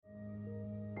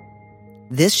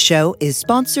This show is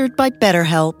sponsored by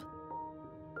BetterHelp.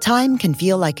 Time can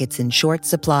feel like it's in short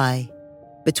supply.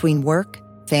 Between work,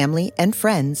 family, and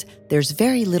friends, there's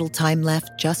very little time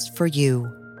left just for you.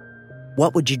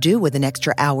 What would you do with an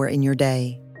extra hour in your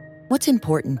day? What's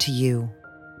important to you?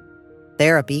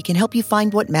 Therapy can help you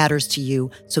find what matters to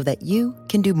you so that you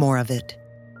can do more of it.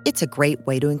 It's a great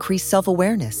way to increase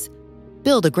self-awareness,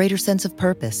 build a greater sense of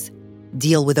purpose,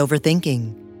 deal with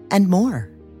overthinking, and more.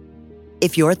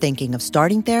 If you're thinking of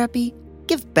starting therapy,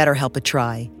 give BetterHelp a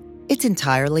try. It's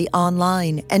entirely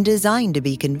online and designed to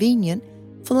be convenient,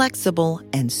 flexible,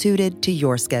 and suited to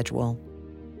your schedule.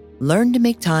 Learn to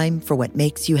make time for what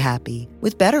makes you happy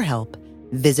with BetterHelp.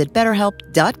 Visit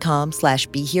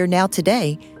BetterHelp.com/BeHereNow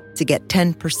today to get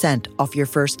 10% off your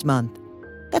first month.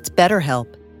 That's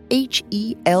BetterHelp,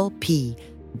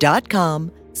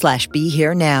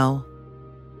 HELP.com/BeHereNow.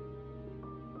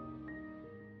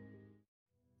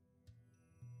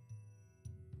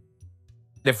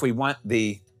 If we want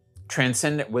the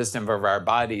transcendent wisdom of our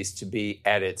bodies to be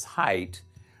at its height,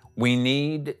 we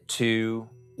need to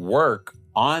work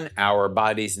on our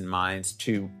bodies and minds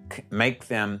to make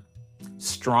them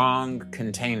strong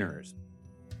containers.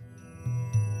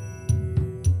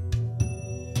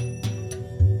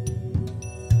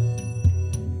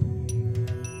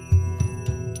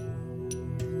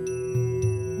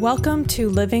 Welcome to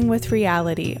Living with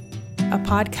Reality, a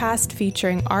podcast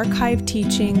featuring archived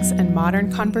teachings and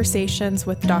modern conversations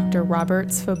with Dr. Robert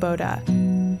Svoboda,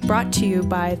 brought to you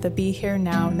by the Be Here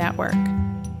Now Network.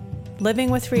 Living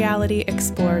with Reality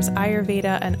explores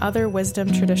Ayurveda and other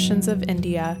wisdom traditions of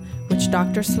India, which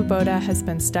Dr. Svoboda has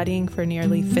been studying for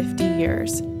nearly 50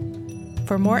 years.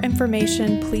 For more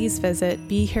information, please visit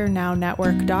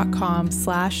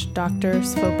BeHereNowNetwork.com/Dr.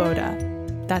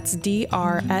 Svoboda. That's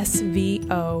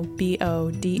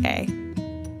DRSVOBODA.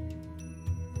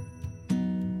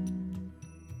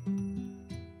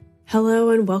 Hello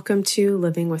and welcome to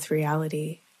Living with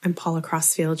Reality. I'm Paula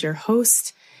Crossfield, your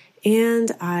host, and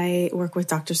I work with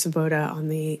Dr. Svoboda on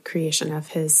the creation of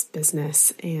his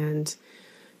business. And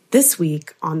this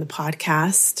week on the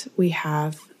podcast, we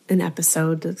have an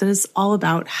episode that is all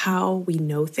about how we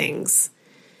know things.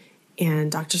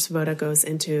 And Dr. Svoboda goes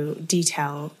into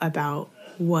detail about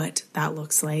what that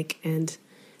looks like and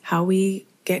how we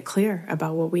get clear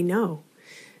about what we know.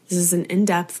 This is an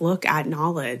in-depth look at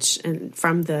knowledge and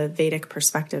from the Vedic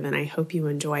perspective, and I hope you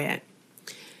enjoy it.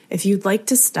 If you'd like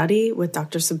to study with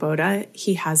Dr. Svoboda,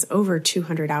 he has over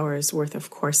 200 hours worth of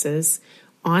courses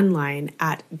online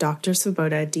at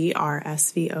drsvoboda,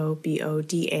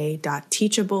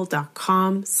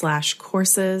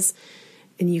 DRSVOBODA.teachable.com/courses,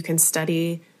 and you can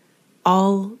study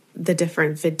all the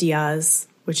different vidyas,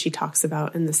 which he talks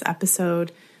about in this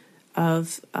episode,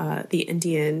 of the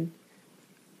Indian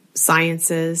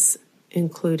sciences,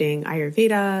 including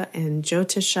Ayurveda and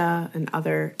Jyotisha and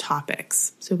other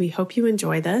topics. So we hope you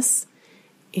enjoy this,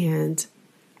 and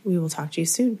we will talk to you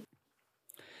soon.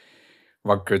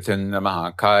 Vakratunda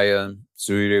Mahakaya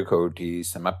Suryakoti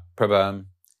Samaprabha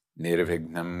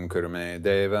Nirvignam Kurume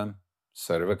Deva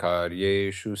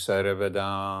Sarvakaryeshu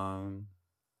Sarvadam.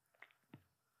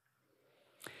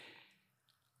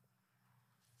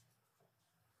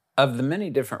 Of the many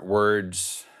different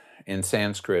words in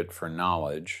Sanskrit for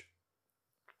knowledge,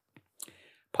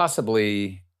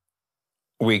 possibly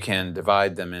we can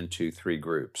divide them into three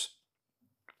groups.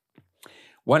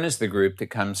 One is the group that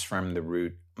comes from the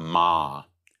root ma,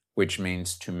 which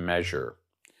means to measure.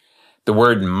 The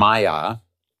word maya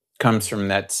comes from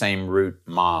that same root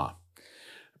ma,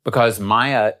 because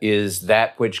maya is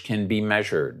that which can be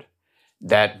measured,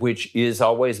 that which is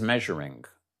always measuring.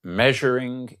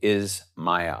 Measuring is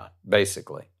maya,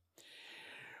 basically.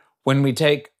 When we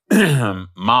take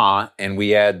ma and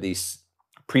we add the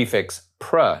prefix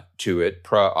pra to it,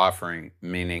 pra offering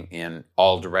meaning in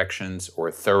all directions or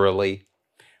thoroughly,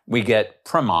 we get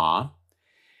prama,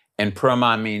 and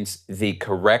prama means the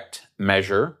correct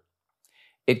measure.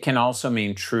 It can also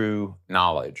mean true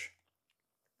knowledge.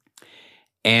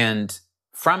 And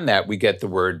from that we get the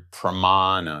word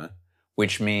pramana,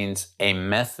 which means a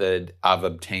method of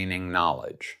obtaining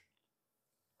knowledge.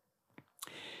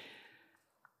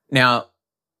 Now,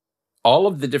 all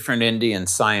of the different Indian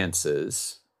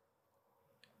sciences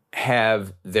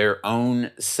have their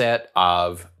own set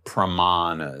of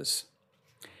pramanas.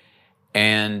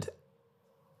 And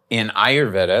in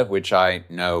Ayurveda, which I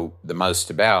know the most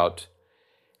about,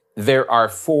 there are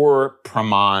 4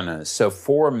 pramanas, so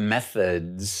 4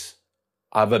 methods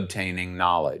of obtaining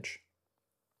knowledge.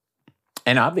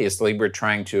 And obviously, we're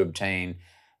trying to obtain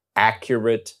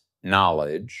accurate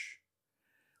knowledge.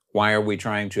 Why are we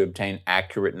trying to obtain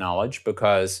accurate knowledge?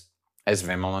 Because As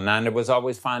Vimalananda was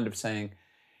always fond of saying,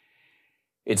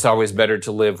 it's always better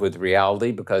to live with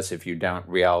reality, because if you don't,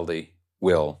 reality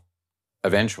will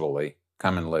eventually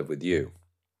come and live with you.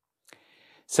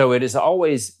 So it is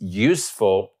always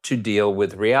useful to deal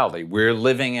with reality. We're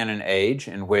living in an age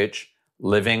in which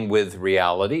living with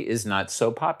reality is not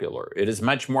so popular. It is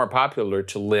much more popular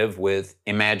to live with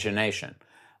imagination,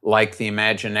 like the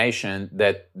imagination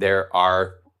that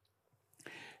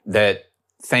that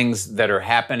things that are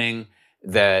happening,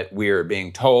 that we are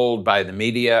being told by the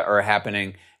media are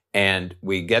happening, and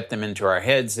we get them into our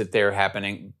heads that they're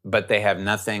happening, but they have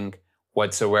nothing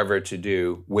whatsoever to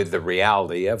do with the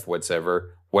reality of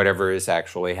whatever is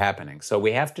actually happening. So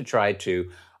we have to try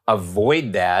to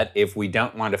avoid that if we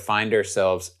don't want to find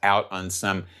ourselves out on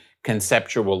some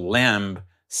conceptual limb,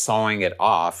 sawing it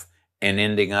off and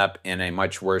ending up in a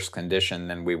much worse condition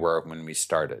than we were when we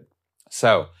started.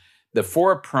 So the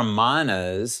 4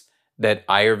 pramanas that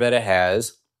Ayurveda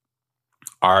has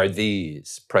are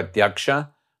these: Pratyaksha,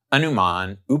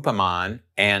 Anuman, Upaman,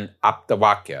 and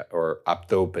Aptavakya, or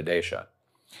Aptopadesha.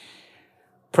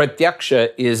 Pratyaksha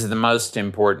is the most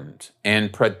important,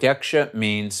 and Pratyaksha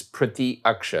means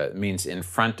Pratyaksha, means in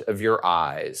front of your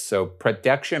eyes. So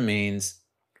Pratyaksha means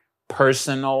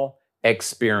personal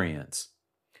experience,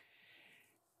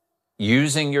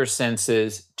 using your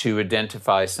senses to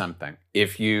identify something.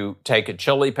 If you take a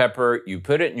chili pepper, you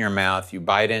put it in your mouth, you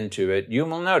bite into it, you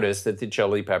will notice that the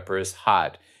chili pepper is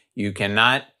hot. You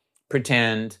cannot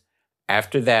pretend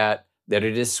after that it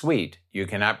is sweet. You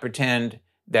cannot pretend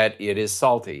that it is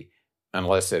salty,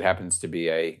 unless it happens to be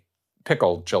a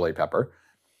pickled chili pepper.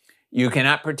 You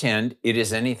cannot pretend it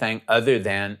is anything other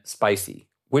than spicy,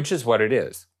 which is what it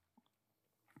is.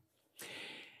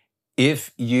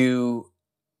 If you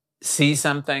see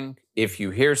something, if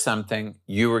you hear something,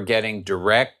 you are getting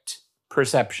direct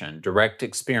perception, direct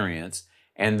experience,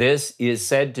 and this is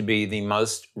said to be the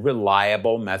most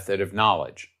reliable method of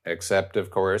knowledge, except, of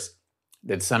course,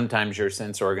 that sometimes your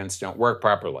sense organs don't work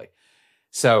properly.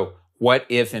 So what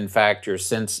if, in fact, your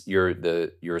sense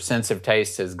of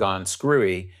taste has gone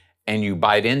screwy and you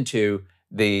bite into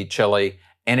the chili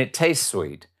and it tastes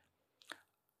sweet?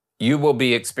 You will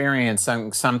be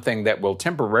experiencing something that will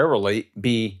temporarily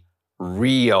be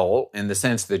real, in the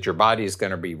sense that your body is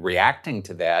going to be reacting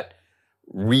to that,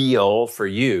 real for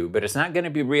you, but it's not going to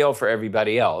be real for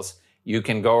everybody else. You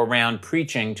can go around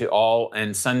preaching to all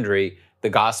and sundry the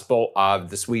gospel of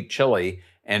the sweet chili,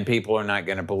 and people are not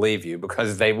going to believe you,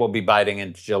 because they will be biting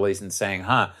into chilies and saying,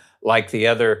 like the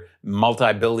other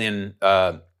multi-billion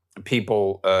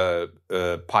people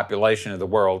population of the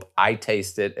world, I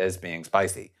taste it as being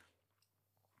spicy.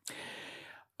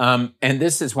 And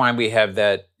this is why we have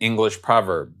that English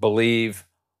proverb, believe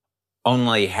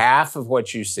only half of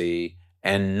what you see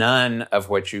and none of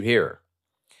what you hear.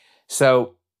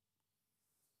 So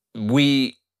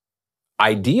we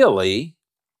ideally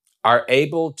are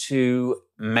able to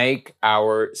make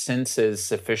our senses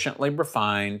sufficiently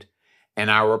refined and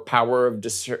our power of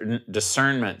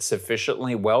discernment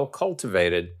sufficiently well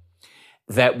cultivated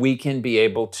that we can be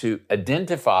able to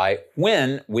identify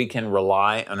when we can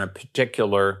rely on a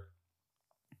particular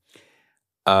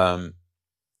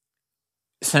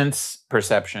sense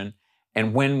perception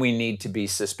and when we need to be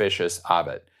suspicious of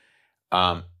it.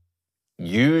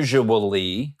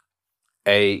 Usually,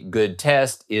 a good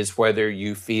test is whether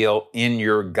you feel in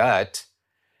your gut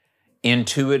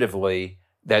intuitively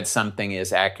that something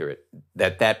is accurate,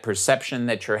 that perception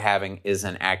that you're having is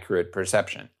an accurate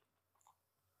perception.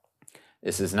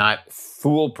 This is not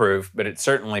foolproof, but it's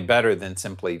certainly better than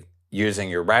simply using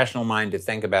your rational mind to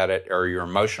think about it or your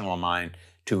emotional mind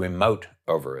to emote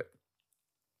over it.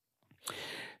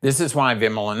 This is why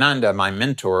Vimalananda, my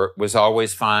mentor, was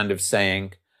always fond of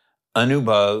saying,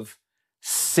 Anubhav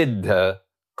Siddha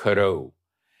Karo,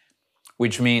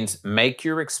 which means make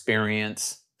your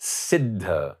experience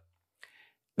siddha.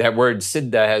 That word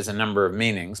siddha has a number of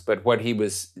meanings, but what he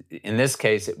was, in this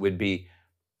case, it would be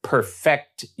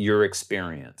perfect your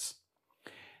experience.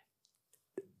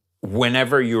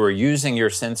 Whenever you are using your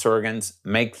sense organs,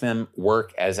 make them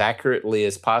work as accurately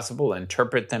as possible,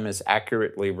 interpret them as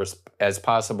accurately as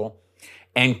possible,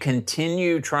 and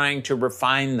continue trying to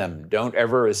refine them. Don't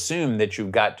ever assume that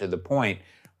you've got to the point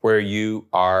where you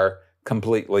are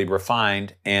completely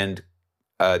refined and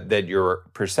that your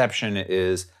perception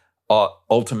is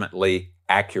ultimately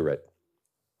accurate.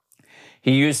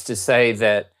 He used to say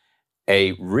that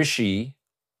a rishi,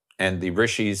 and the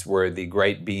rishis were the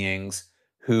great beings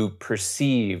who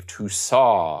perceived, who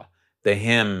saw the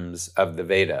hymns of the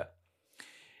Veda.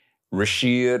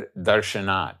 Rishir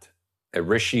darshanat. A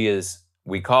rishi is,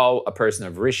 we call a person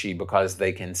of rishi because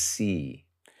they can see.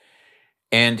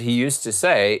 And he used to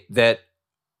say that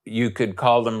you could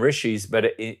call them rishis,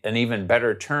 but an even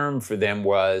better term for them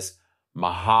was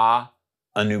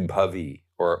Maha-anubhavi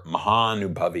or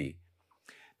Maha-anubhavi.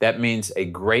 That means a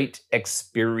great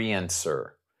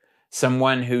experiencer,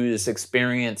 someone who has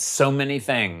experienced so many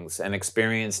things and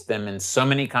experienced them in so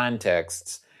many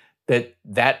contexts that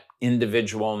that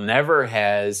individual never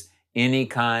has any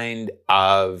kind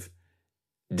of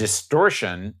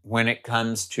distortion when it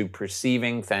comes to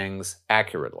perceiving things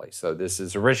accurately. So this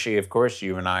is a rishi, of course.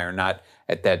 You and I are not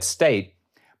at that state,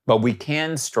 but we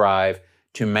can strive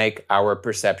to make our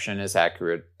perception as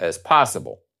accurate as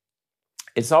possible.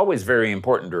 It's always very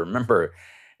important to remember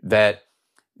that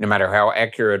no matter how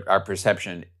accurate our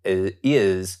perception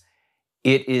is,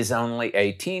 it is only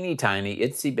a teeny tiny,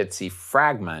 itsy bitsy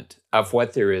fragment of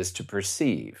what there is to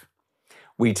perceive.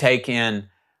 We take in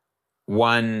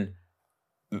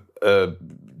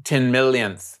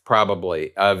 1/10,000,000th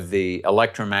probably of the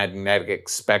electromagnetic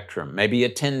spectrum, maybe a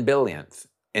 10 billionth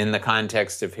in the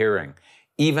context of hearing,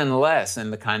 even less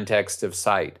in the context of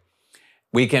sight.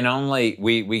 We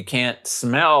can't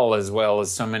smell as well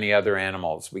as so many other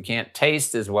animals. We can't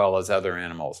taste as well as other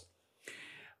animals.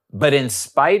 But in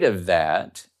spite of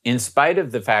that, in spite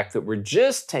of the fact that we're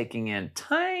just taking in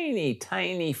tiny,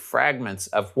 tiny fragments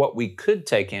of what we could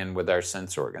take in with our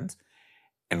sense organs,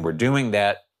 and we're doing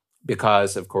that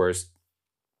because, of course,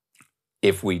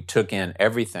 if we took in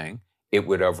everything, it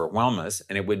would overwhelm us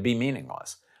and it would be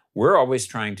meaningless. We're always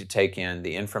trying to take in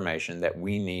the information that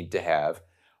we need to have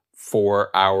for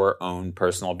our own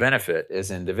personal benefit as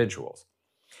individuals.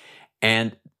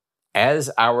 And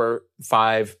as our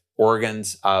 5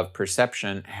 organs of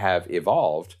perception have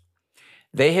evolved,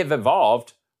 they have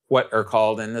evolved what are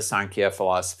called in the Sankhya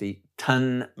philosophy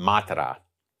tanmatra.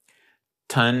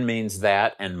 Tan means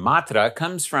that, and matra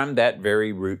comes from that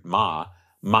very root ma.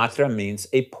 Matra means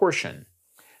a portion.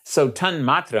 So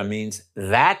tanmatra means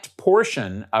that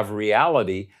portion of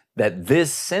reality that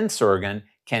this sense organ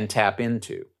can tap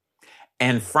into.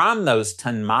 And from those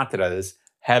tanmatras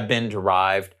have been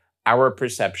derived our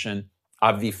perception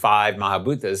of the 5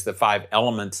 Mahabhutas, the 5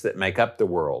 elements that make up the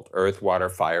world: earth, water,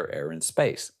 fire, air, and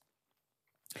space.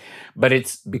 But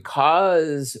it's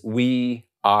because we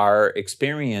are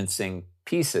experiencing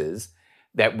pieces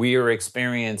that we are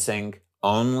experiencing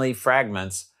only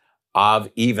fragments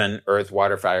of even earth,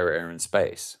 water, fire, air, and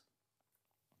space.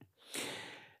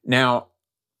 Now,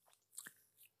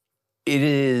 it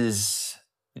is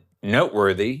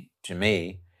noteworthy to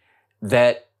me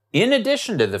that in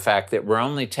addition to the fact that we're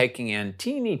only taking in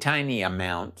teeny tiny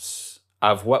amounts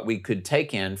of what we could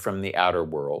take in from the outer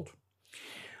world,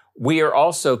 we are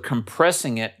also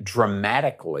compressing it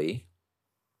dramatically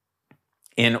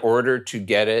in order to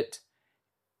get it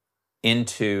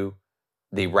into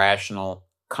the rational,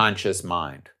 conscious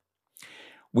mind.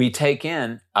 We take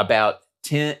in about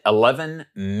 11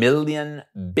 million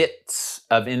bits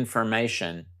of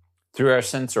information through our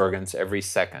sense organs every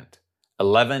second.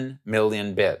 11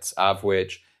 million bits, of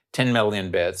which 10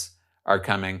 million bits are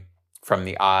coming from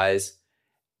the eyes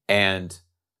and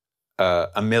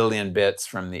 1 million bits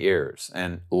from the ears,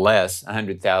 and less,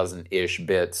 100,000-ish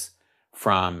bits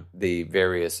from the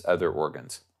various other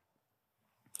organs.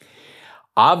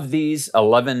 Of these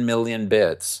 11 million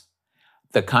bits,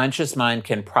 the conscious mind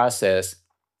can process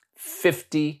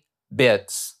 50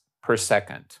 bits per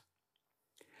second.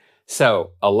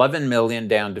 So 11 million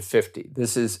down to 50.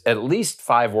 This is at least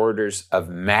 5 orders of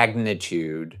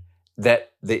magnitude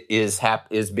that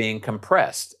is being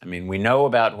compressed. I mean, we know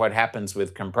about what happens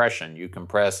with compression. You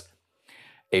compress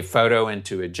a photo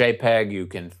into a JPEG, you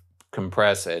can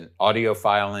compress an audio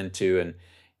file into an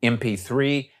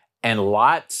MP3, and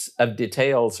lots of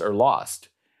details are lost.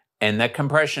 And that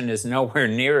compression is nowhere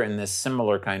near in this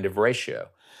similar kind of ratio.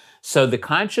 So the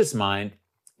conscious mind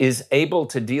is able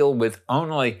to deal with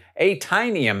only a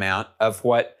tiny amount of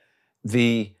what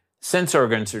the sense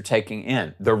organs are taking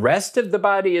in. The rest of the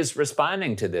body is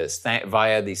responding to this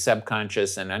via the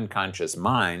subconscious and unconscious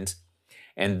minds.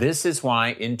 And this is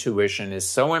why intuition is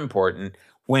so important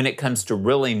when it comes to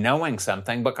really knowing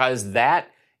something, because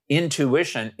that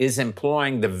intuition is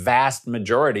employing the vast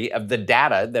majority of the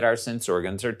data that our sense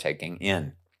organs are taking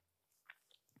in.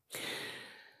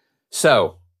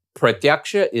 So,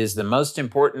 pratyaksha is the most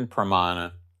important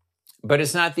pramana, but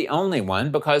it's not the only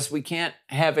one, because we can't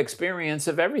have experience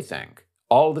of everything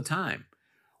all the time.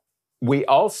 We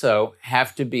also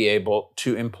have to be able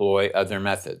to employ other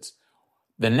methods.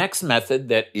 The next method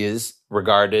that is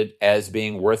regarded as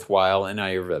being worthwhile in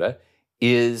Ayurveda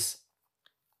is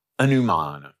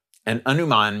anumana. And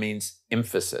anuman means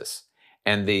emphasis.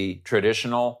 And the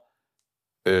traditional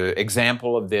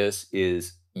example of this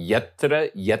is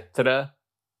yatra yatra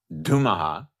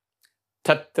dhumaha,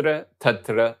 tatra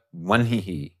tatra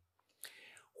vanhihi.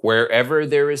 Wherever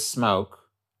there is smoke,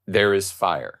 there is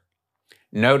fire.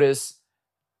 Notice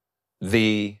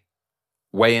the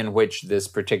way in which this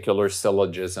particular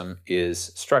syllogism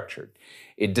is structured.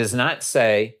 It does not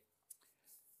say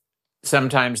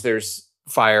sometimes there's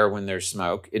fire when there's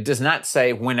smoke. It does not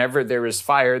say whenever there is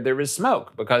fire, there is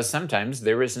smoke, because sometimes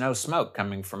there is no smoke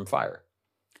coming from fire.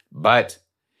 But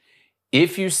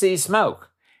if you see smoke,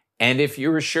 and if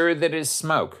you're sure that it is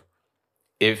smoke,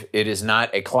 if it is not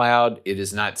a cloud, it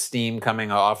is not steam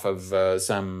coming off of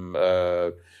some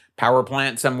power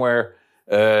plant somewhere,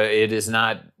 it is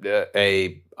not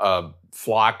a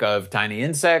flock of tiny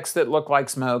insects that look like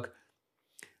smoke,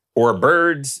 or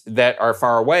birds that are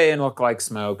far away and look like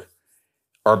smoke,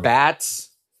 or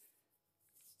bats.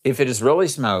 If it is really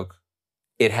smoke,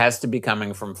 it has to be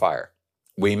coming from fire.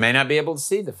 We may not be able to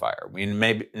see the fire. We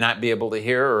may not be able to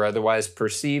hear or otherwise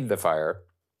perceive the fire.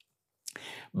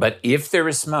 But if there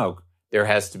is smoke, there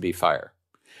has to be fire.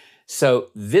 So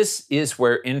this is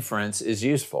where inference is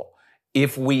useful.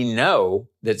 If we know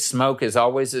that smoke is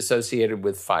always associated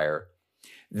with fire,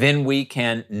 then we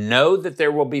can know that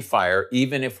there will be fire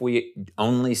even if we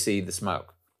only see the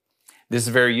smoke. This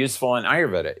is very useful in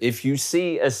Ayurveda. If you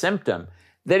see a symptom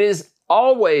that is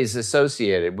always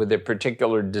associated with a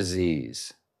particular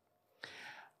disease,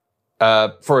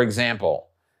 for example,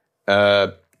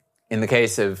 in the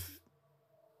case of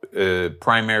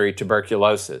primary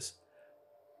tuberculosis,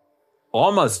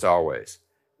 almost always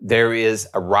there is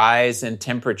a rise in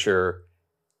temperature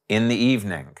in the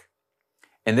evening.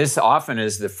 And this often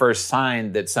is the first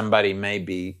sign that somebody may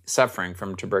be suffering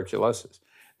from tuberculosis.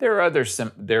 There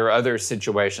are other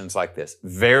situations like this.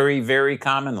 Very, very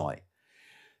commonly,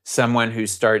 someone who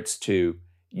starts to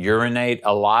urinate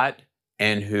a lot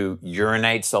and who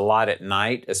urinates a lot at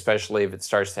night, especially if it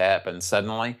starts to happen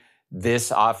suddenly,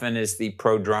 this often is the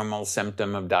prodromal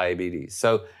symptom of diabetes.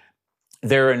 So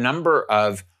there are a number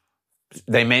of,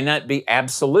 they may not be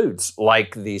absolutes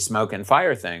like the smoke and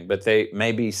fire thing, but they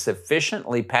may be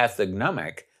sufficiently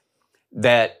pathognomic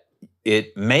that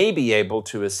it may be able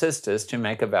to assist us to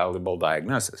make a valuable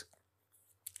diagnosis.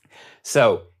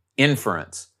 So,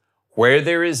 inference. Where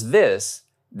there is this,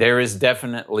 there is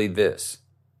definitely this.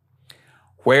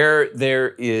 Where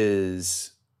there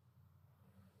is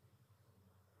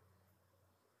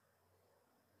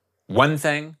one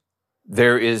thing,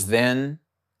 there is then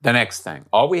the next thing.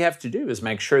 All we have to do is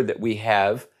make sure that we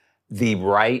have the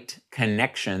right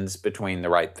connections between the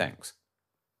right things.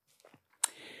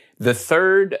 The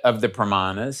third of the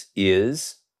pramanas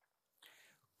is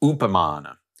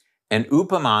upamana. And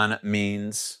upamana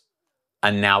means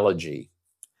analogy.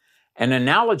 An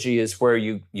analogy is where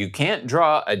you can't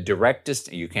draw a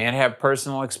you can't have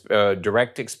personal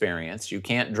direct experience. You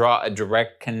can't draw a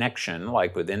direct connection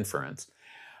like with inference.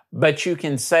 But you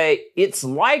can say, it's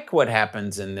like what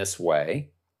happens in this way,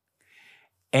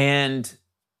 and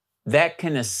that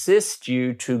can assist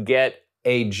you to get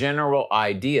a general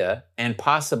idea and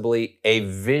possibly a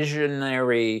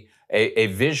visionary, a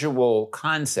visual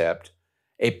concept,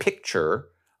 a picture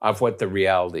of what the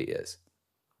reality is.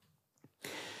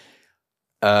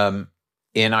 In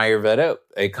Ayurveda,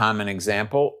 a common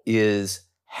example is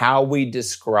how we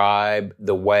describe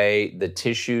the way the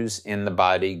tissues in the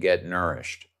body get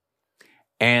nourished.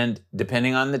 And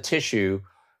depending on the tissue,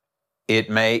 it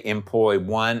may employ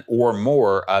one or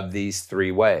more of these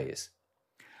three ways.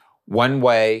 One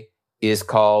way is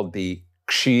called the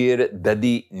Kshir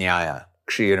Dadi Nyaya.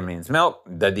 Kshir means milk,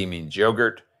 Dadi means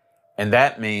yogurt, and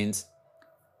that means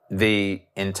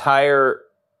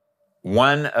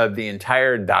one of the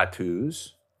entire dhatus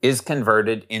is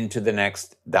converted into the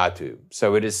next dhatu.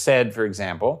 So it is said, for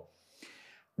example,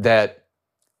 that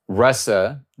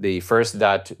rasa, the first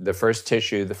dhatu, the first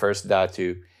tissue, the first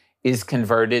dhatu, is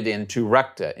converted into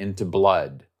rakta, into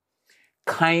blood,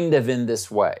 kind of in this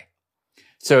way.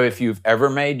 So if you've ever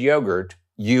made yogurt,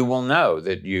 you will know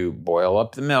that you boil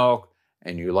up the milk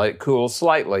and you let it cool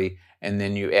slightly, and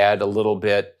then you add a little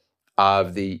bit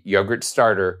of the yogurt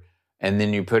starter, and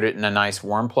then you put it in a nice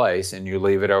warm place and you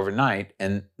leave it overnight,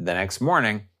 and the next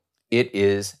morning it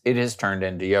has turned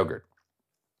into yogurt.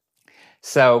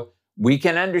 So we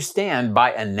can understand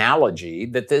by analogy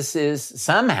that this is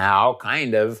somehow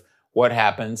kind of what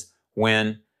happens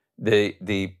when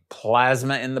the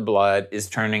plasma in the blood is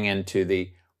turning into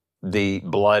the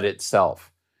blood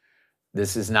itself.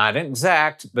 This is not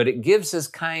exact, but it gives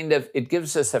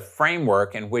us a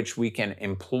framework in which we can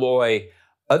employ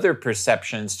other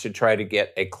perceptions to try to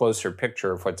get a closer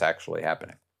picture of what's actually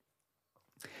happening.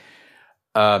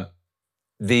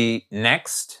 The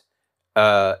next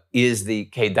is the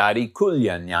Kedari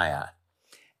Kulya Nyaya.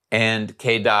 And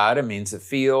Kedara means a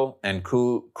field, and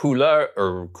Kula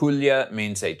or Kulya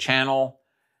means a channel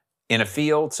in a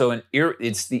field. So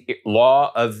it's the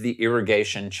law of the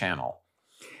irrigation channel.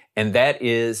 And that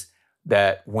is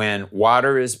that when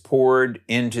water is poured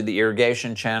into the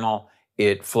irrigation channel,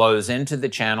 it flows into the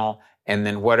channel, and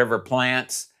then whatever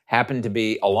plants happen to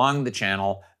be along the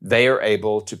channel, they are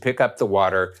able to pick up the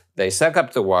water, they suck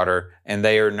up the water, and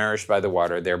they are nourished by the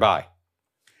water thereby.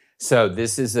 So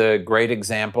this is a great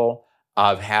example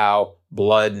of how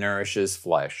blood nourishes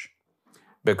flesh,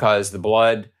 because the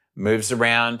blood moves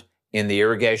around in the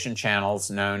irrigation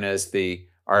channels known as the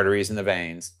arteries and the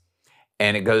veins,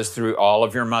 and it goes through all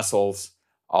of your muscles,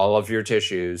 all of your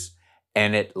tissues,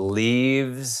 and it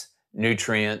leaves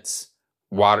nutrients,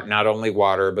 water, not only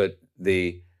water, but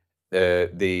the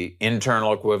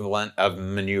internal equivalent of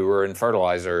manure and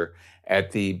fertilizer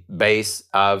at the base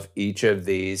of each of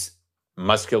these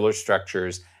muscular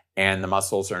structures, and the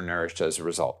muscles are nourished as a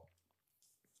result.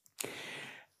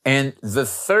 And the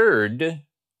third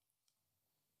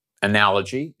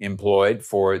analogy employed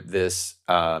for this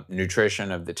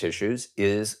nutrition of the tissues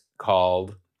is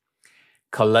called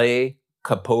Kale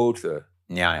Kapota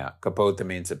Nyaya. Kapota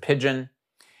means a pigeon.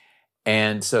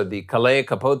 And so the Kale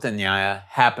Kapota Nyaya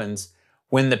happens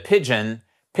when the pigeon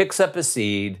picks up a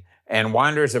seed and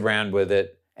wanders around with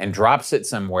it and drops it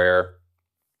somewhere,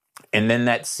 and then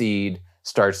that seed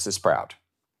starts to sprout.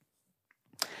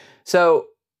 So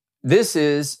this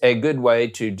is a good way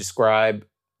to describe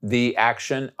the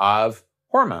action of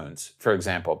hormones, for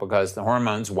example, because the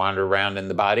hormones wander around in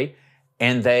the body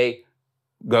and they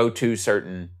go to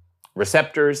certain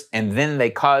receptors, and then they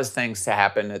cause things to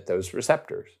happen at those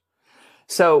receptors.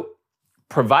 So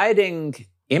providing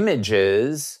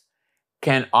images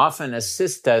can often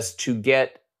assist us to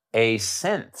get a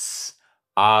sense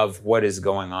of what is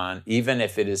going on, even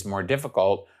if it is more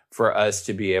difficult for us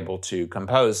to be able to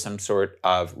compose some sort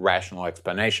of rational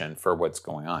explanation for what's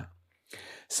going on.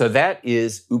 So that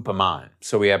is upaman.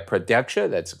 So we have pratyaksha,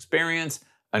 that's experience,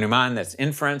 anuman, that's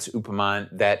inference, upaman,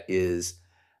 that is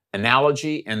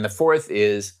analogy, and the fourth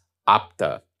is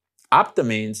apta.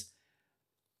 Apta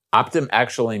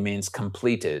actually means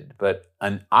completed, but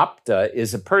an apta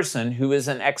is a person who is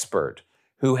an expert,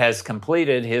 who has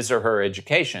completed his or her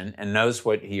education and knows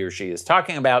what he or she is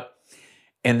talking about.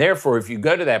 And therefore, if you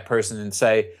go to that person and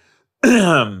say,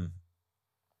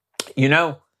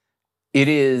 it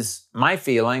is my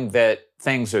feeling that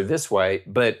things are this way,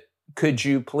 but could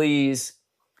you please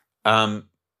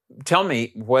tell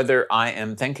me whether I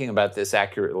am thinking about this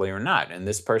accurately or not? And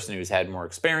this person who's had more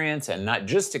experience, and not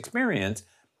just experience,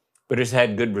 but has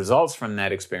had good results from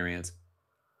that experience,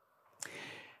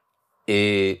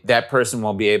 that person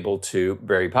will be able to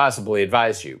very possibly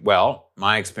advise you, well,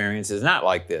 my experience is not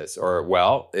like this, or,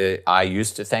 well, I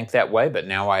used to think that way, but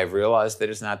now I have realized that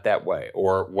it's not that way,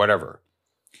 or whatever.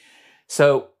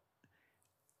 So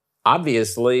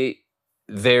obviously,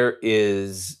 there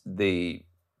is the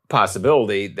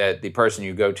possibility that the person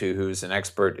you go to who's an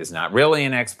expert is not really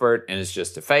an expert and is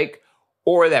just a fake,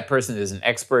 or that person is an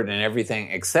expert in everything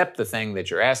except the thing that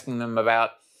you're asking them about,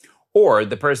 or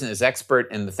the person is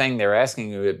expert in the thing they're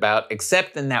asking you about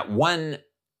except in that one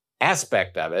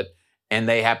aspect of it, and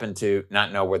they happen to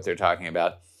not know what they're talking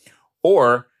about.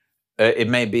 Or it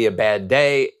may be a bad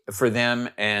day for them,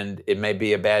 and it may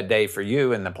be a bad day for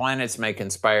you, and the planets may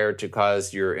conspire to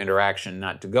cause your interaction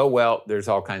not to go well. There's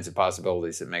all kinds of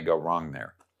possibilities that may go wrong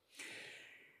there.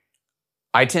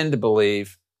 I tend to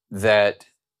believe that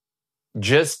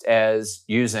just as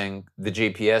using the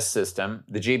GPS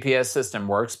system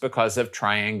works because of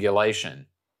triangulation.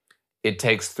 It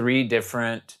takes 3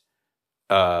 different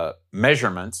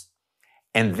measurements,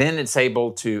 and then it's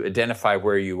able to identify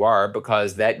where you are,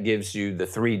 because that gives you the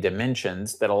 3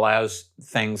 dimensions that allows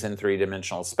things in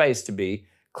 3-dimensional space to be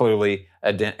clearly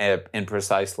and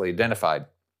precisely identified.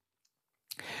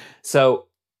 So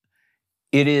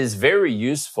it is very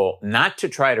useful not to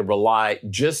try to rely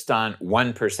just on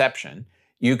one perception.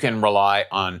 You can rely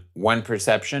on one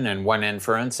perception and one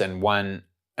inference and one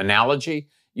analogy.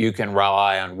 You can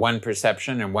rely on one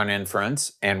perception and one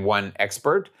inference and one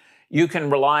expert. You can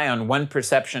rely on one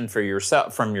perception from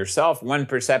yourself, one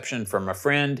perception from a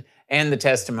friend, and the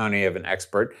testimony of an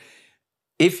expert.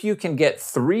 If you can get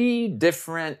 3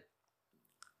 different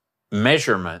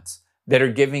measurements that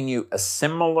are giving you a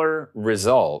similar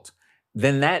result,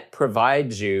 then that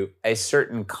provides you a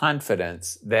certain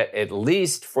confidence that at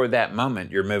least for that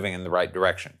moment, you're moving in the right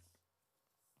direction.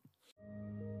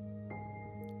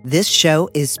 This show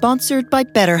is sponsored by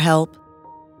BetterHelp.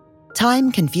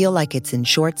 Time can feel like it's in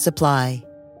short supply.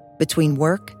 Between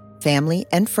work, family,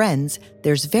 and friends,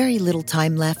 there's very little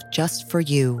time left just for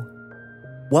you.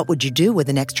 What would you do with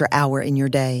an extra hour in your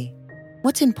day?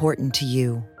 What's important to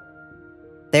you?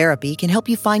 Therapy can help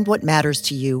you find what matters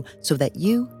to you so that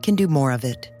you can do more of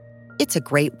it. It's a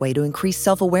great way to increase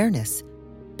self-awareness,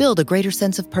 build a greater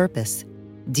sense of purpose,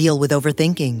 deal with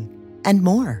overthinking, and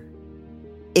more.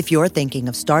 If you're thinking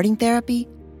of starting therapy,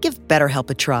 give BetterHelp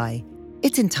a try.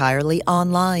 It's entirely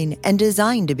online and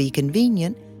designed to be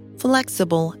convenient,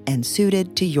 flexible, and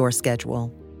suited to your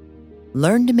schedule.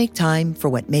 Learn to make time for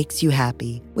what makes you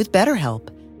happy with BetterHelp.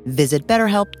 Visit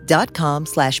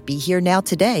BetterHelp.com/BeHereNow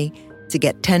today to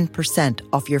get 10%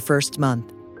 off your first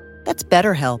month. That's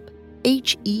BetterHelp,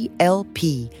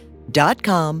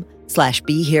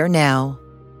 HELP.com/BeHereNow.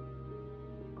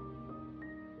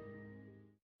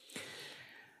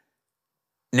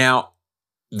 Now,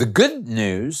 the good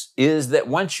news is that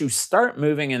once you start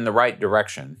moving in the right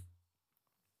direction,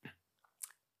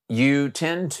 you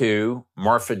tend to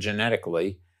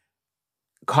morphogenetically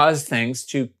cause things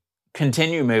to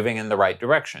continue moving in the right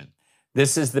direction.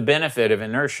 This is the benefit of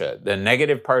inertia. The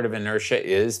negative part of inertia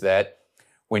is that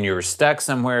when you're stuck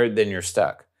somewhere, then you're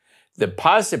stuck. The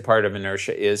positive part of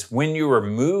inertia is when you are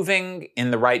moving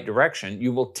in the right direction,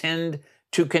 you will tend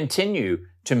to continue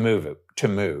to move.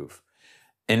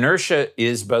 Inertia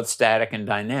is both static and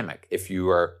dynamic. If you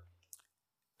are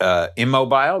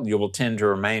immobile, you will tend to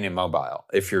remain immobile.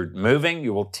 If you're moving,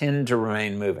 you will tend to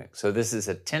remain moving. So this is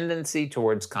a tendency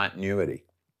towards continuity.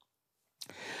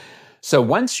 So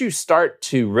once you start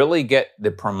to really get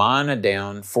the pramana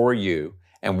down for you,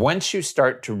 and once you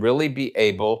start to really be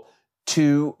able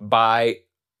to, by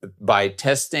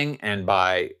testing and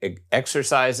by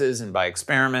exercises and by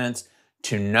experiments,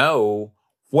 to know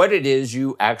what it is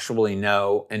you actually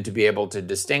know and to be able to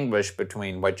distinguish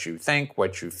between what you think,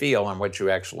 what you feel, and what you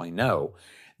actually know,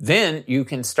 then you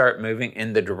can start moving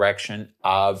in the direction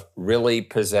of really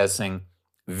possessing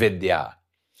vidya.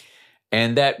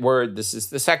 And that word, this is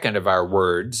the second of our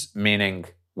words, meaning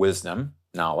wisdom,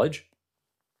 knowledge.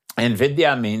 And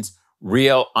vidya means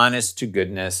real,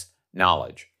 honest-to-goodness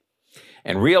knowledge.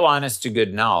 And real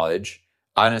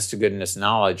honest-to-goodness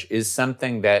knowledge is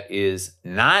something that is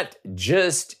not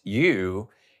just you,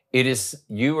 it is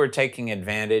you are taking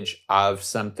advantage of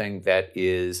something that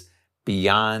is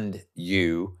beyond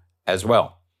you as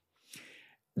well.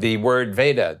 The word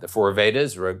Veda, the four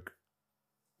Vedas, Rig,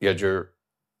 Yajur,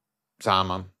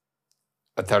 Sama,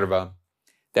 Atharva,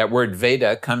 that word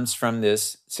Veda comes from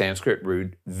this Sanskrit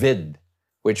root vid,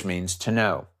 which means to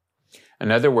know.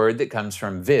 Another word that comes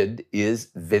from vid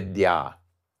is vidya.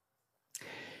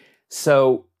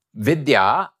 So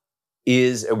vidya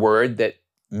is a word that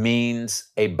means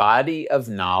a body of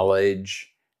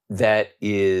knowledge that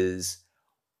is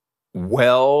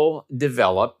well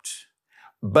developed,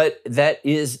 but that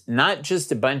is not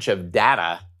just a bunch of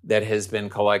data that has been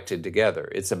collected together.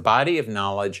 It's a body of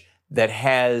knowledge that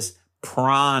has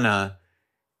prana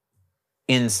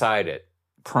inside it.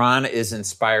 Prana is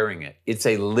inspiring it. It's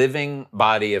a living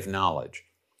body of knowledge.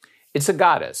 It's a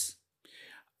goddess.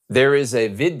 There is a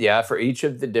vidya for each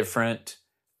of the different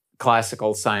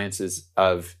classical sciences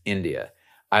of India.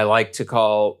 I like to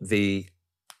call the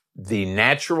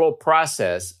natural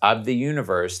process of the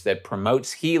universe that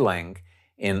promotes healing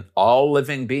in all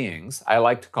living beings, I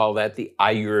like to call that the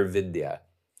Ayurvidya.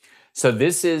 So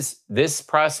this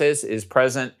process is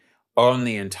present on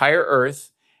the entire earth.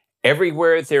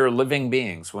 Everywhere there are living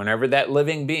beings, whenever that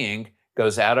living being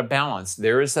goes out of balance,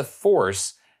 there is a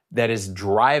force that is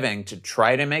driving to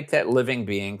try to make that living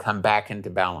being come back into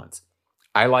balance.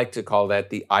 I like to call that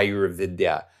the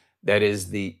Ayurvidya. That is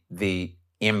the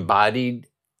embodied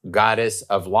goddess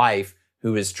of life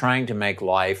who is trying to make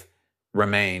life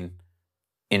remain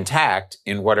intact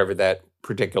in whatever that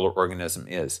particular organism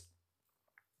is.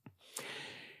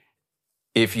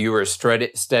 If you are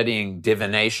studying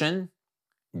divination,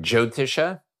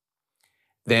 Jyotisha,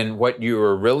 then what you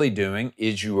are really doing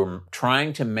is you are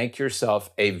trying to make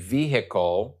yourself a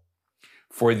vehicle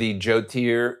for the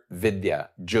Jyotir Vidya.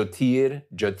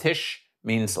 Jyotish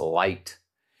means light.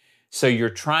 So you're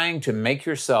trying to make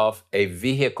yourself a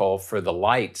vehicle for the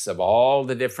lights of all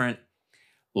the different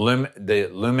the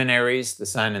luminaries, the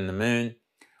sun and the moon,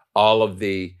 all of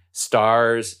the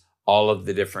stars, all of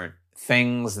the different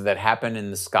things that happen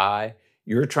in the sky.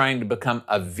 You're trying to become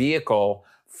a vehicle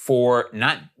for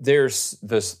not there's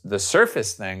the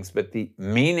surface things, but the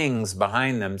meanings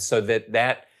behind them, so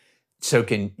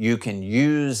you can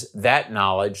use that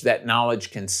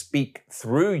knowledge can speak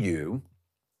through you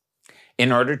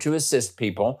in order to assist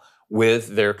people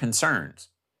with their concerns.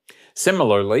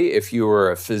 Similarly, if you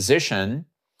are a physician,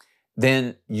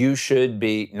 then you should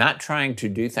be not trying to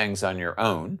do things on your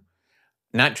own,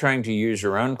 not trying to use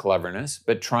your own cleverness,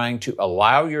 but trying to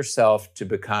allow yourself to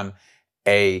become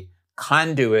a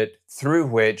conduit through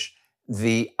which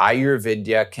the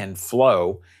Ayurveda can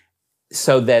flow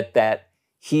so that that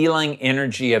healing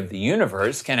energy of the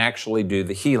universe can actually do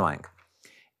the healing.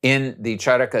 In the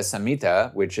Charaka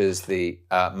Samhita, which is the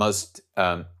most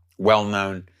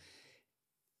well-known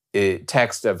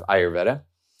text of Ayurveda,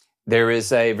 there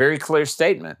is a very clear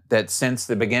statement that since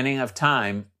the beginning of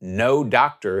time, no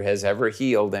doctor has ever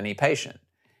healed any patient.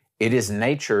 It is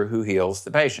nature who heals the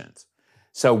patients.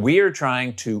 So we are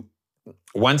trying to,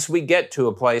 once we get to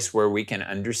a place where we can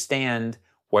understand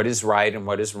what is right and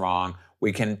what is wrong,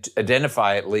 we can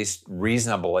identify at least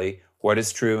reasonably what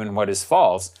is true and what is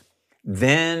false,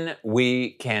 then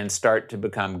we can start to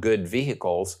become good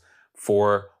vehicles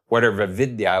for whatever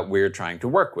vidya we're trying to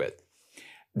work with.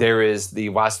 There is the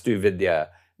Vastu Vidya.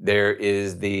 There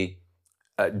is the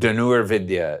Dhanur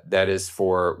Vidya, that is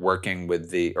for working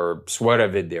with the, or Swara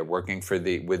Vidya, working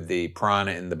with the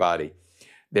prana in the body.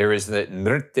 There is the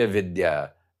Nritya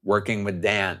Vidya, working with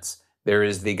dance. There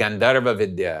is the Gandharva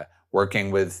Vidya,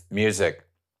 working with music.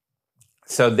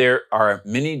 So there are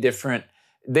many different,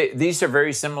 these are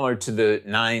very similar to the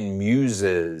 9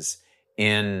 muses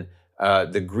in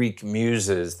the Greek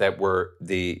muses that were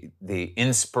the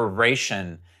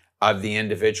inspiration of the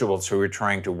individuals who were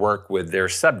trying to work with their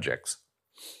subjects.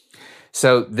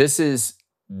 So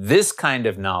this kind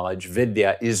of knowledge,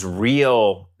 vidya, is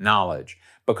real knowledge,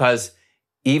 because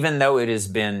even though it has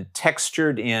been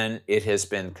textured in, it has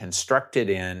been constructed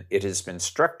in, it has been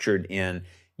structured in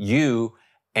you,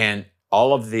 and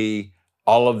all of the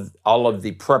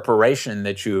preparation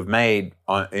that you have made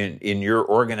in your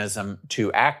organism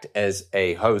to act as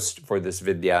a host for this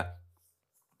vidya,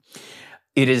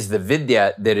 it is the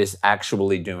vidya that is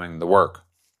actually doing the work.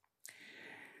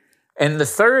 And the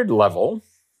third level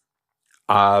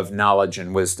of knowledge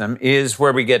and wisdom is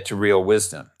where we get to real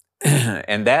wisdom.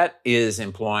 And that is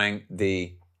employing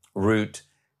the root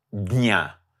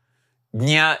jna.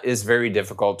 Jna is very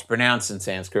difficult to pronounce in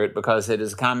Sanskrit because it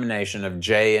is a combination of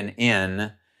J and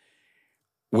N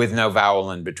with no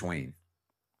vowel in between.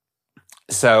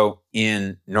 So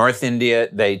in North India,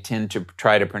 they tend to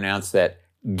try to pronounce that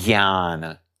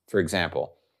Gyan, for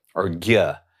example, or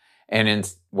Gya. And in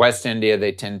West India,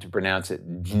 they tend to pronounce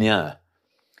it Jna.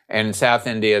 And in South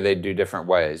India, they do different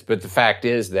ways. But the fact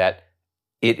is that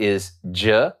it is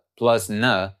J plus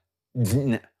N,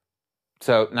 Jn.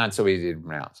 So not so easy to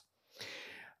pronounce.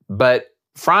 But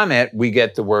from it, we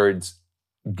get the words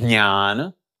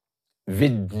Jnana,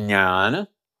 Vijnana,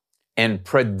 and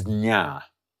Prajna.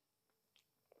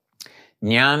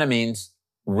 Jnana means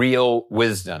real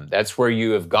wisdom. That's where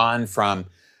you have gone from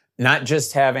not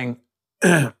just having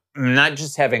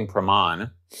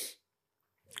praman,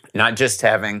 not just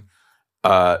having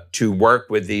to work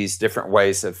with these different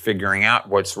ways of figuring out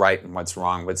what's right and what's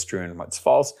wrong, what's true and what's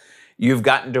false. You've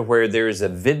gotten to where there is a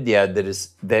vidya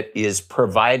that is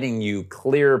providing you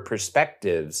clear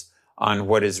perspectives on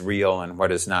what is real and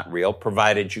what is not real,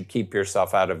 provided you keep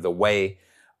yourself out of the way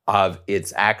of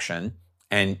its action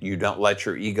and you don't let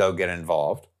your ego get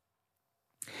involved.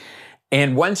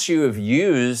 And once you have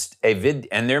used a vidya,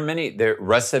 and there are many,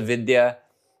 rasa vidya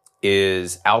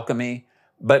is alchemy,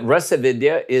 but rasa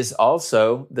vidya is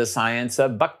also the science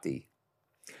of bhakti.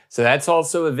 So that's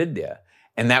also a vidya,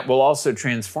 and that will also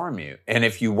transform you. And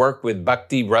if you work with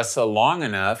bhakti rasa long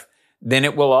enough, then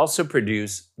it will also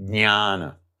produce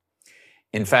jnana.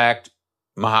 In fact,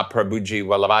 Mahaprabhuji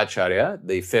Vallabhacharya,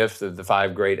 the 5th of the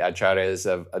 5 great acharyas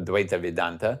of Advaita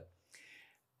Vedanta,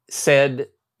 said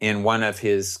in one of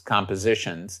his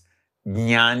compositions,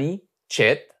 Jnani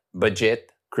Chet Bhajet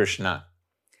Krishna.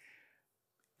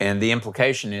 And the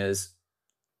implication is,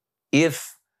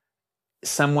 if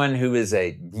someone who is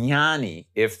a jnani,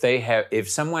 if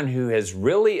someone who has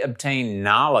really obtained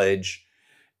knowledge,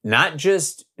 not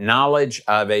just knowledge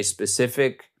of a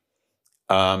specific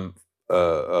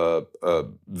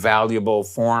valuable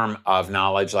form of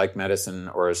knowledge like medicine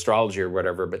or astrology or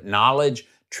whatever, but knowledge,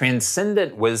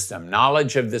 transcendent wisdom,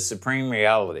 knowledge of the supreme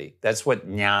reality. That's what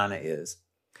jnana is.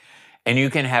 And you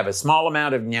can have a small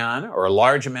amount of jnana or a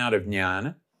large amount of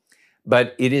jnana,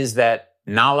 but it is that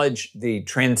knowledge, the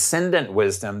transcendent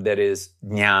wisdom that is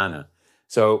jnana.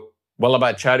 So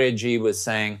Vallabhacharya Ji was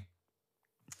saying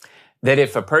that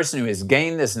if a person who has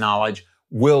gained this knowledge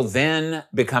will then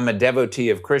become a devotee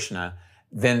of Krishna,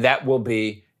 then that will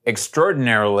be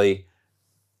extraordinarily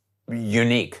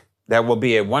unique. That will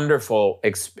be a wonderful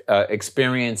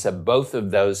experience of both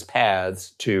of those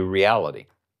paths to reality.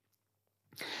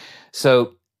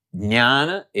 So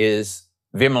jnana is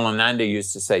Vimalananda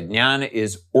used to say, jnana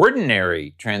is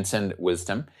ordinary transcendent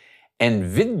wisdom, and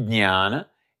vijnana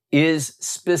is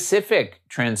specific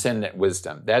transcendent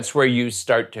wisdom. That's where you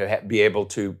start to be able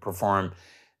to perform,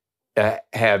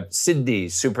 have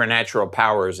siddhis, supernatural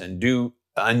powers, and do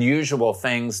unusual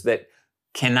things that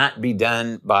cannot be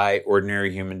done by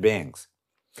ordinary human beings.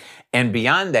 And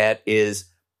beyond that is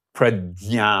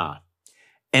prajna.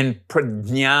 And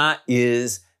prajna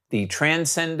is the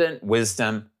transcendent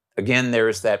wisdom. Again, there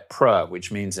is that pra,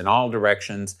 which means in all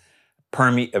directions,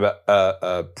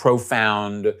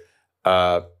 profound,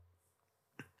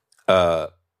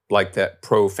 like that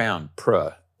profound,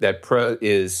 pra. That pra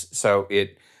is, so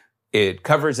it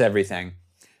covers everything.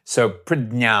 So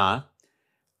prajna,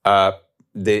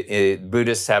 the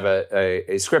Buddhists have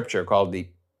a scripture called the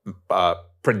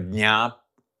prajna,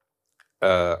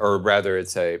 or rather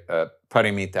it's a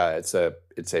paramita,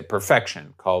 it's a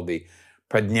perfection called the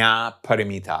prajna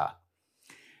paramita.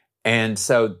 And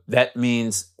so that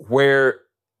means where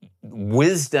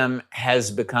wisdom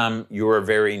has become your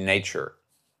very nature.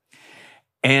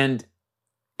 And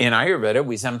in Ayurveda,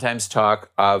 we sometimes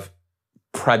talk of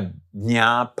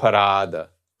prajna parada,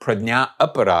 prajna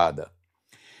aparada.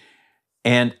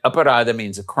 And aparada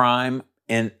means a crime.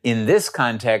 And in this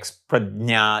context,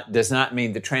 prajna does not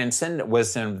mean the transcendent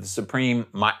wisdom of the supreme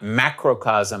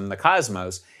macrocosm, the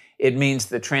cosmos. It means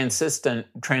the transcendent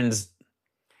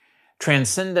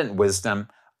wisdom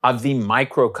of the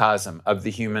microcosm of the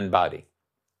human body.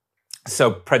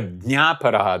 So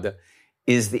prajnaparada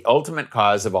is the ultimate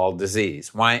cause of all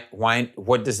disease. Why?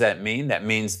 What does that mean? That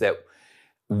means that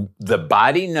the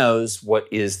body knows what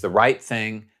is the right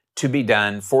thing to be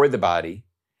done for the body,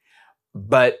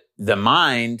 but the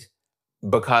mind,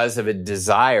 because of a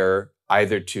desire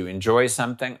either to enjoy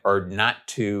something or not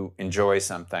to enjoy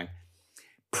something,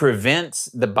 prevents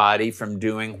the body from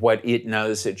doing what it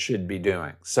knows it should be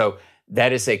doing. So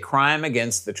that is a crime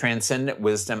against the transcendent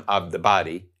wisdom of the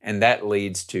body, and that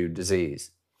leads to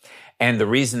disease. And the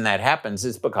reason that happens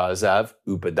is because of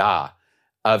upada,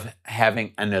 of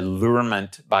having an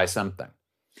allurement by something.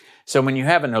 So when you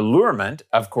have an allurement,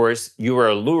 of course, you are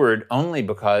allured only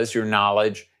because your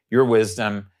knowledge, your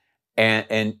wisdom,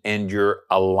 and your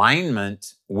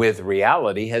alignment with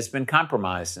reality has been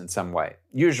compromised in some way,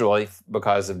 usually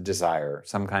because of desire,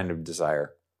 some kind of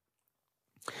desire.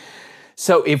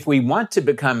 So if we want to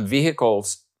become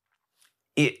vehicles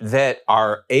that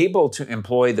are able to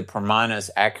employ the pramanas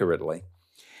accurately,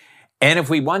 and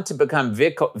if we want to become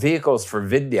vehicles for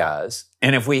vidyas,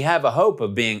 and if we have a hope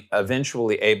of being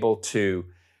eventually able to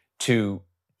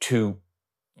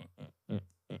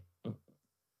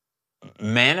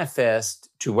manifest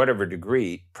to whatever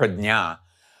degree prajna,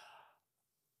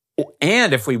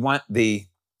 and if we want the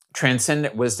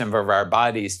transcendent wisdom of our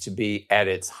bodies to be at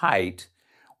its height,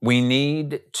 we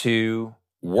need to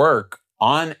work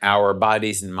on our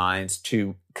bodies and minds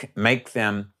to make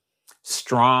them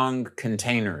strong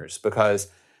containers, because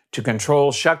to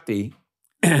control Shakti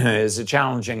is a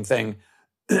challenging thing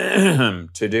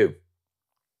to do.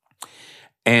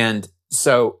 And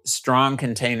so strong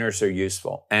containers are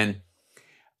useful. And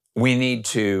we need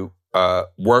to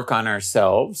work on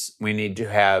ourselves. We need to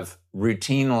have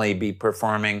routinely be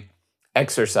performing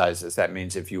exercises. That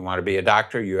means if you want to be a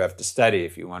doctor, you have to study.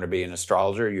 If you want to be an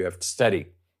astrologer, you have to study.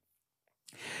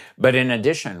 But in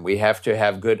addition, we have to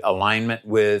have good alignment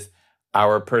with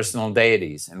our personal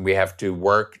deities, and we have to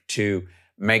work to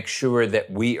make sure that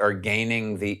we are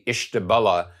gaining the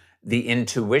ishtabala, the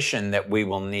intuition that we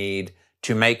will need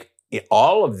to make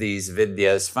all of these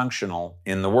vidyas functional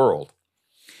in the world.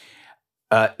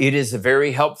 It is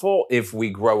very helpful if we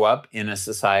grow up in a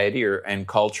society and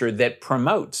culture that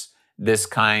promotes this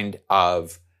kind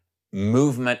of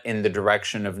movement in the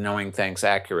direction of knowing things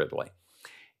accurately.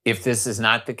 If this is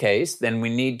not the case, then we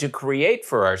need to create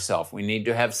for ourselves. We need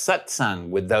to have satsang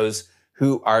with those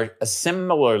who are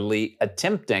similarly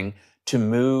attempting to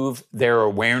move their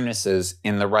awarenesses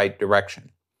in the right direction.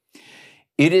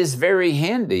 It is very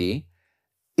handy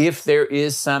if there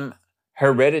is some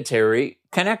hereditary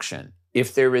connection,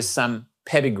 if there is some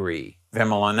pedigree.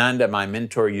 Vimalananda, my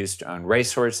mentor, used to own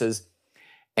racehorses,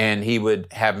 and he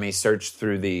would have me search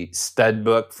through the stud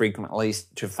book frequently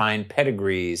to find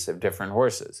pedigrees of different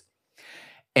horses.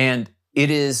 And it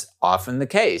is often the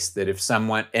case that if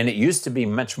someone, and it used to be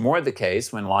much more the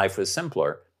case when life was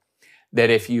simpler, that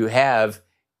if you have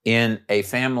in a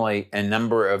family a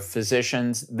number of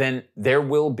physicians, then there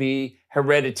will be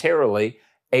hereditarily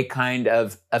a kind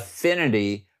of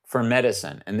affinity for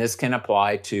medicine. And this can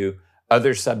apply to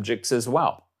other subjects as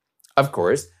well. Of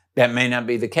course, that may not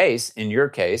be the case in your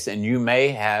case, and you may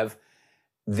have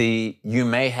you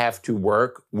may have to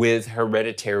work with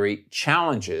hereditary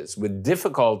challenges, with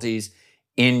difficulties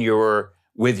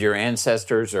with your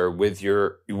ancestors or with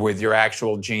your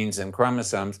actual genes and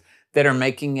chromosomes that are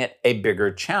making it a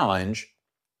bigger challenge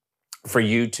for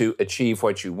you to achieve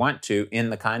what you want to in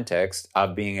the context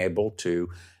of being able to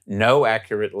know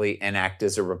accurately and act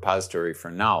as a repository for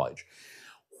knowledge.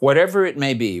 Whatever it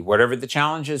may be, whatever the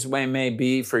challenges may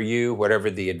be for you, whatever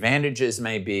the advantages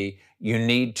may be, you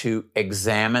need to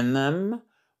examine them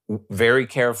very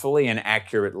carefully and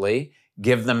accurately,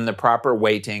 give them the proper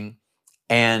weighting,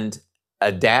 and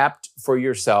adapt for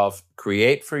yourself,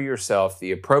 create for yourself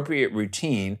the appropriate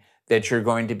routine that you're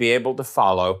going to be able to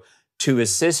follow to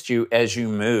assist you as you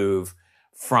move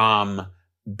from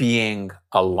being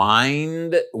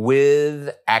aligned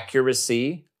with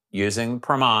accuracy using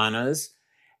pramanas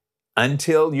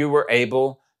until you were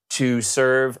able to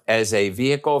serve as a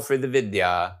vehicle for the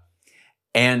vidya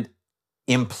and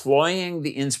employing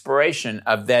the inspiration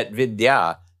of that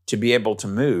vidya to be able to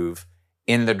move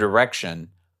in the direction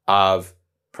of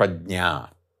prajna.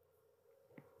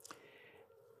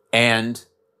 And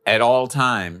at all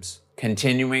times,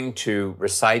 continuing to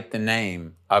recite the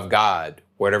name of God,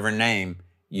 whatever name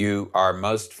you are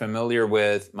most familiar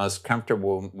with, most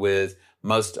comfortable with,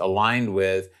 most aligned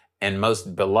with, and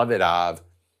most beloved of,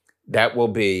 that will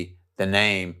be the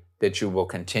name that you will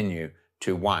continue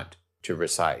to want to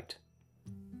recite.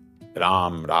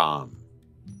 Ram Ram.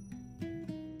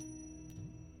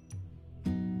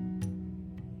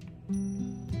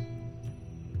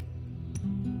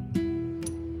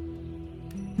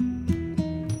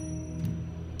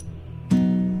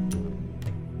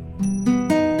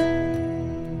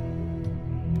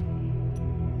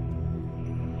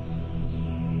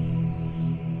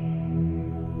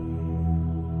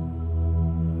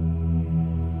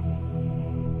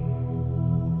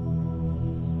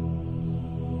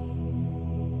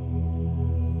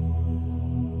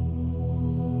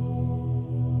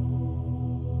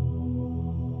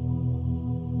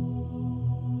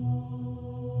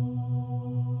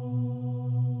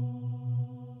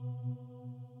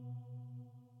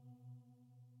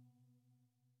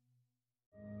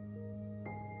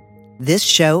 This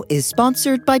show is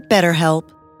sponsored by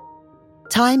BetterHelp.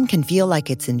 Time can feel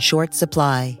like it's in short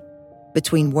supply.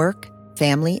 Between work,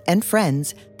 family, and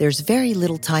friends, there's very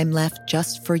little time left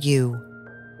just for you.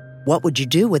 What would you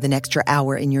do with an extra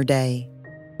hour in your day?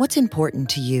 What's important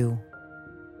to you?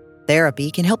 Therapy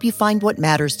can help you find what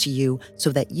matters to you so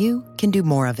that you can do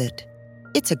more of it.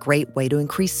 It's a great way to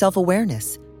increase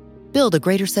self-awareness, build a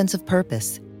greater sense of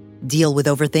purpose, deal with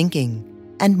overthinking,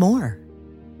 and more.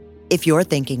 If you're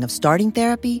thinking of starting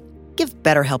therapy, give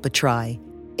BetterHelp a try.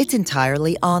 It's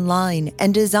entirely online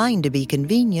and designed to be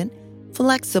convenient,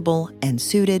 flexible, and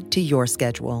suited to your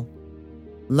schedule.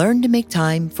 Learn to make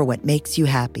time for what makes you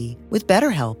happy with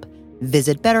BetterHelp.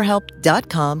 Visit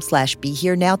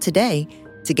BetterHelp.com/BeHereNow today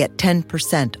to get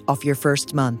 10% off your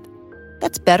first month.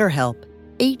 That's BetterHelp,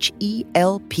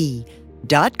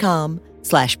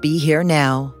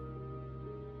 HELP.com/BeHereNow.